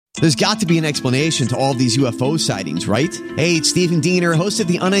There's got to be an explanation to all of these UFO sightings, right? Hey, it's Stephen Diener, host of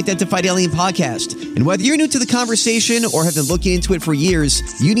the Unidentified Alien Podcast. And whether you're new to the conversation or have been looking into it for years,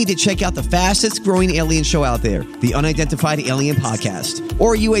 you need to check out the fastest growing alien show out there, the Unidentified Alien Podcast,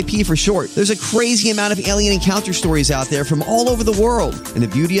 or UAP for short. There's a crazy amount of alien encounter stories out there from all over the world. And the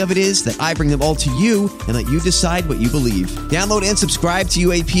beauty of it is that I bring them all to you and let you decide what you believe. Download and subscribe to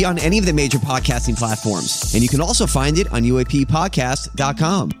UAP on any of the major podcasting platforms. And you can also find it on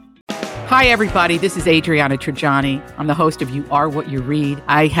UAPpodcast.com. Hi, everybody. This is Adriana Trajani. I'm the host of You Are What You Read.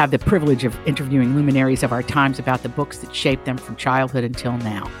 I have the privilege of interviewing luminaries of our times about the books that shaped them from childhood until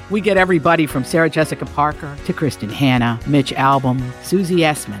now. We get everybody from Sarah Jessica Parker to Kristen Hanna, Mitch Albom, Susie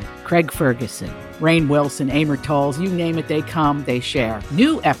Essman, Craig Ferguson, Rainn Wilson, Amor Tolls, you name it, they come, they share.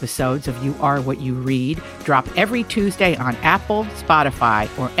 New episodes of You Are What You Read drop every Tuesday on Apple, Spotify,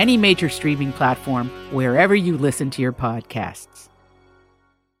 or any major streaming platform wherever you listen to your podcasts.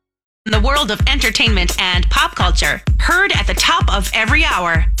 The world of entertainment and pop culture, heard at the top of every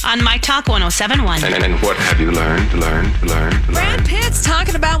hour on My Talk 107.1. And what have you learned? Brad Pitt's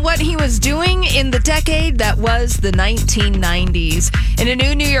talking about what he was doing in the decade that was the 1990s. In a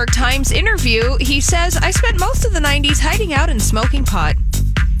new New York Times interview, he says, I spent most of the 90s hiding out and smoking pot.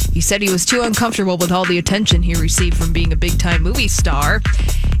 He said he was too uncomfortable with all the attention he received from being a big-time movie star.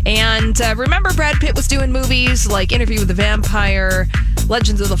 And remember, Brad Pitt was doing movies like Interview with the Vampire,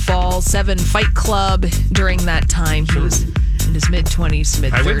 Legends of the Fall, Seven, Fight Club during that time. He was in his mid-20s,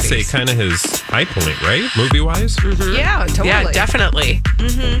 mid-30s. I would say kind of his high point, right? Movie-wise? Mm-hmm. Yeah, totally. Yeah, definitely.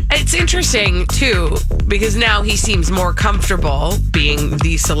 Mm-hmm. It's interesting, too, because now he seems more comfortable being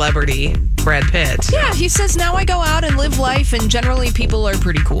the celebrity Brad Pitt. Yeah, he says, now I go out and live life, and generally people are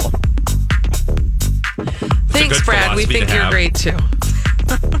pretty cool. Thanks, Brad. We think you're great, too.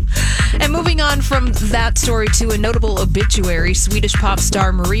 And moving on from that story to a notable obituary, Swedish pop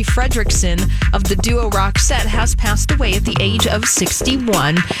star Marie Fredriksson of the duo Roxette has passed away at the age of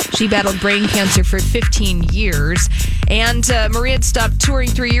 61. She battled brain cancer for 15 years. And Marie had stopped touring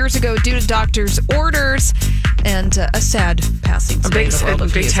 3 years ago due to doctor's orders. And a sad passing. A big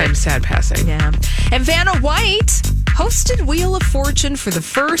time sad passing. Yeah. And Vanna White hosted Wheel of Fortune for the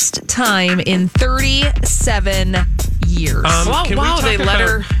first time in 37 years.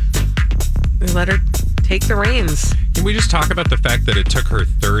 They let her take the reins. Can we just talk about the fact that it took her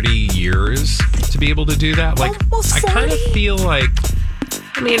 30 years to be able to do that? Like, almost 40? I kind of feel like...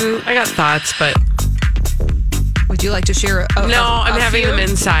 I mean, I got thoughts, but... Would you like to share I'm having them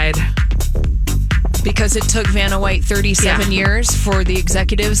inside. Because it took Vanna White 37 years for the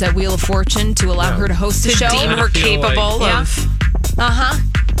executives at Wheel of Fortune to allow her to host the show. To deem her capable of...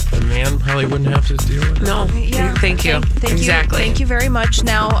 The man probably wouldn't have to do it. No. Yeah. Thank you. Exactly. Thank you very much.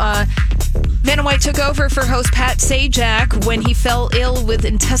 Now, Vanna White took over for host Pat Sajak when he fell ill with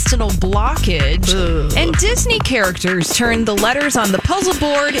intestinal blockage. Ugh. And Disney characters turned the letters on the puzzle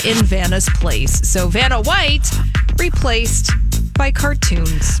board in Vanna's place. So Vanna White replaced by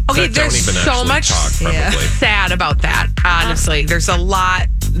cartoons. Okay, there's so much sad about that, honestly. There's a lot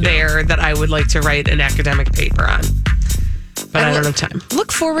there that I would like to write an academic paper on. But I don't have time.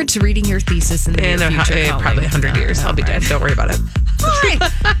 Look forward to reading your thesis in the near future. Probably 100 years. I'll be dead. Don't worry about it. All right.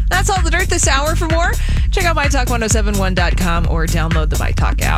 That's all the dirt this hour. For more, check out MyTalk1071.com or download the MyTalk app.